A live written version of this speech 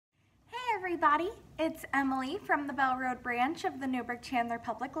everybody, it's Emily from the Bell Road branch of the Newburgh-Chandler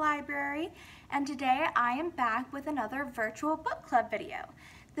Public Library, and today I am back with another virtual book club video.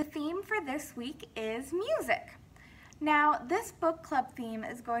 The theme for this week is music. Now, this book club theme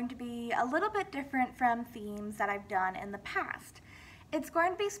is going to be a little bit different from themes that I've done in the past. It's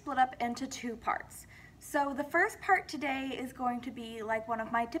going to be split up into two parts. So the first part today is going to be like one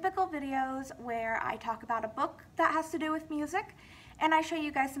of my typical videos where I talk about a book that has to do with music, and I show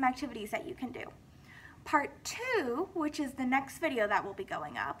you guys some activities that you can do. Part 2, which is the next video that will be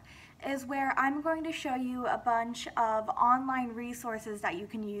going up, is where I'm going to show you a bunch of online resources that you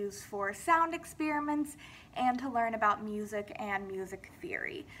can use for sound experiments and to learn about music and music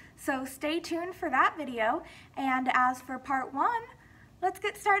theory. So stay tuned for that video, and as for part 1, let's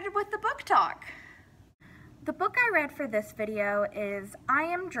get started with the book talk. The book I read for this video is I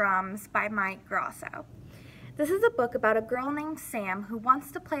Am Drums by Mike Grosso. This is a book about a girl named Sam who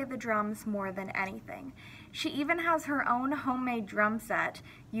wants to play the drums more than anything. She even has her own homemade drum set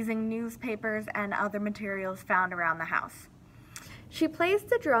using newspapers and other materials found around the house. She plays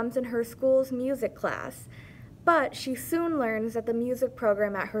the drums in her school's music class, but she soon learns that the music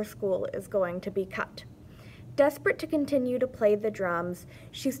program at her school is going to be cut. Desperate to continue to play the drums,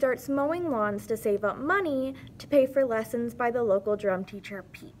 she starts mowing lawns to save up money to pay for lessons by the local drum teacher,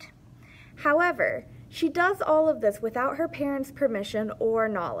 Pete. However, she does all of this without her parents' permission or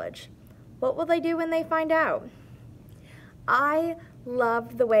knowledge. What will they do when they find out? I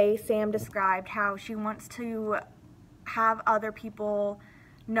loved the way Sam described how she wants to have other people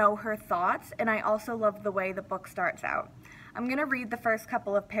know her thoughts, and I also love the way the book starts out. I'm going to read the first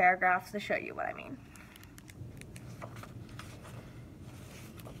couple of paragraphs to show you what I mean.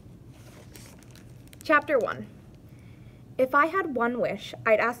 Chapter 1. If I had one wish,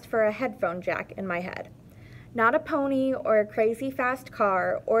 I'd ask for a headphone jack in my head. Not a pony or a crazy fast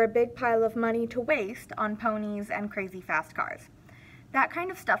car or a big pile of money to waste on ponies and crazy fast cars. That kind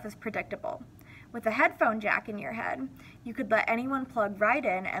of stuff is predictable. With a headphone jack in your head, you could let anyone plug right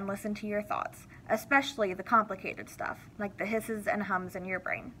in and listen to your thoughts, especially the complicated stuff, like the hisses and hums in your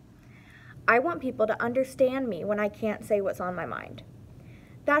brain. I want people to understand me when I can't say what's on my mind.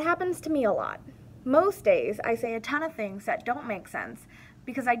 That happens to me a lot. Most days, I say a ton of things that don't make sense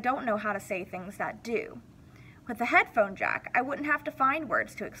because I don't know how to say things that do. With a headphone jack, I wouldn't have to find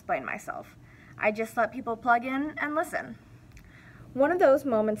words to explain myself. I just let people plug in and listen. One of those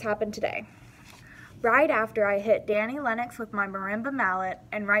moments happened today. Right after I hit Danny Lennox with my marimba mallet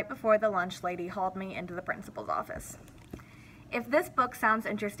and right before the lunch lady hauled me into the principal's office. If this book sounds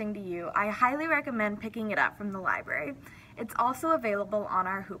interesting to you, I highly recommend picking it up from the library. It's also available on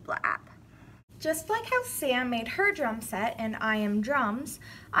our Hoopla app. Just like how Sam made her drum set in I Am Drums,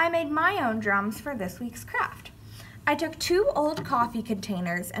 I made my own drums for this week's craft. I took 2 old coffee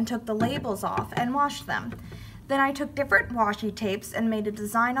containers and took the labels off and washed them. Then I took different washi tapes and made a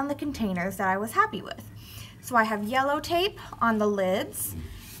design on the containers that I was happy with. So I have yellow tape on the lids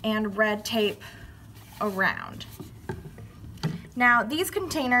and red tape around. Now these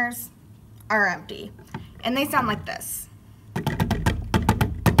containers are empty and they sound like this.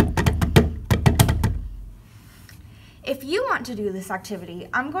 If you want to do this activity,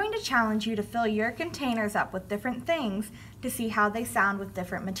 I'm going to challenge you to fill your containers up with different things to see how they sound with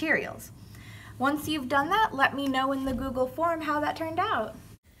different materials. Once you've done that, let me know in the Google form how that turned out.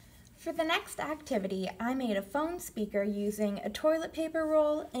 For the next activity, I made a phone speaker using a toilet paper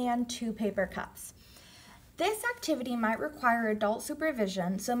roll and 2 paper cups. This activity might require adult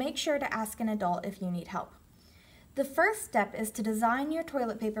supervision, so make sure to ask an adult if you need help. The first step is to design your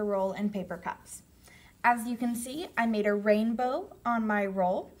toilet paper roll and paper cups. As you can see, I made a rainbow on my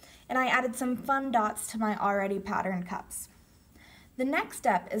roll, and I added some fun dots to my already patterned cups. The next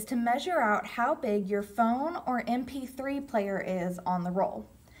step is to measure out how big your phone or MP3 player is on the roll.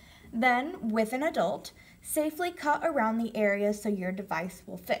 Then, with an adult, safely cut around the area so your device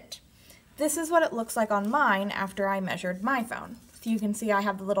will fit. This is what it looks like on mine after I measured my phone. So you can see I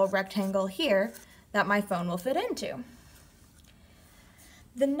have the little rectangle here that my phone will fit into.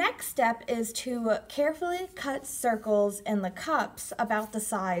 The next step is to carefully cut circles in the cups about the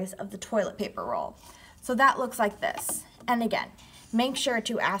size of the toilet paper roll. So that looks like this. And again, make sure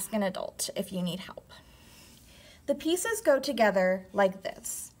to ask an adult if you need help. The pieces go together like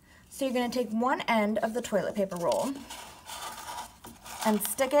this. So you're going to take one end of the toilet paper roll and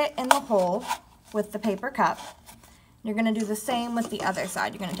stick it in the hole with the paper cup. You're going to do the same with the other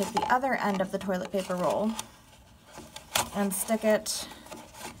side. You're going to take the other end of the toilet paper roll and stick it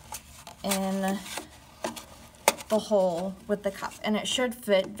in the hole with the cup, and it should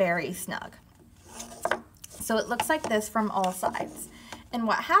fit very snug. So it looks like this from all sides. And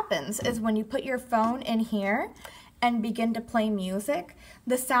what happens is when you put your phone in here and begin to play music,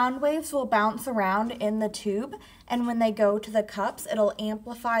 the sound waves will bounce around in the tube, and when they go to the cups, it'll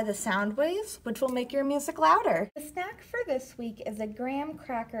amplify the sound waves, which will make your music louder. The snack for this week is a graham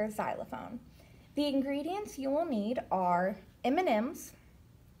cracker xylophone. The ingredients you will need are M&Ms,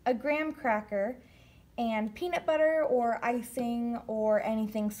 a graham cracker, and peanut butter or icing or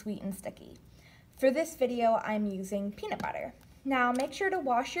anything sweet and sticky. For this video, I'm using peanut butter. Now make sure to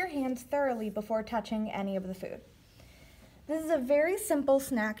wash your hands thoroughly before touching any of the food. This is a very simple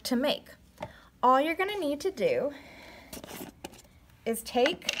snack to make. All you're going to need to do is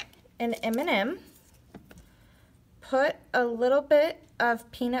take an M&M, put a little bit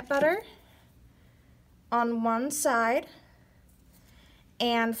of peanut butter on one side,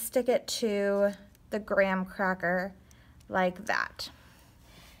 and stick it to the graham cracker like that.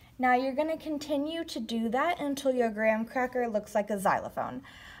 Now you're going to continue to do that until your graham cracker looks like a xylophone.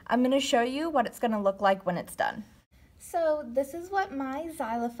 I'm going to show you what it's going to look like when it's done. So this is what my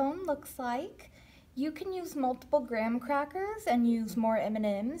xylophone looks like. You can use multiple graham crackers and use more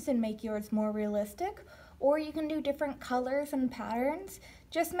M&Ms and make yours more realistic, or you can do different colors and patterns.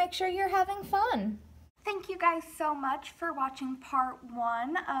 Just make sure you're having fun. Thank you guys so much for watching part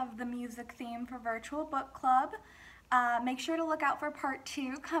 1 of the music theme for Virtual Book Club. Make sure to look out for part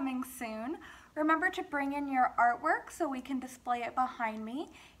 2 coming soon. Remember to bring in your artwork so we can display it behind me.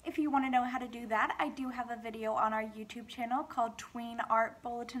 If you want to know how to do that, I do have a video on our YouTube channel called Tween Art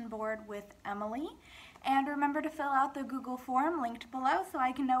Bulletin Board with Emily. And remember to fill out the Google form linked below so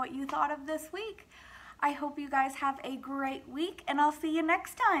I can know what you thought of this week. I hope you guys have a great week, and I'll see you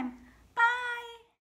next time.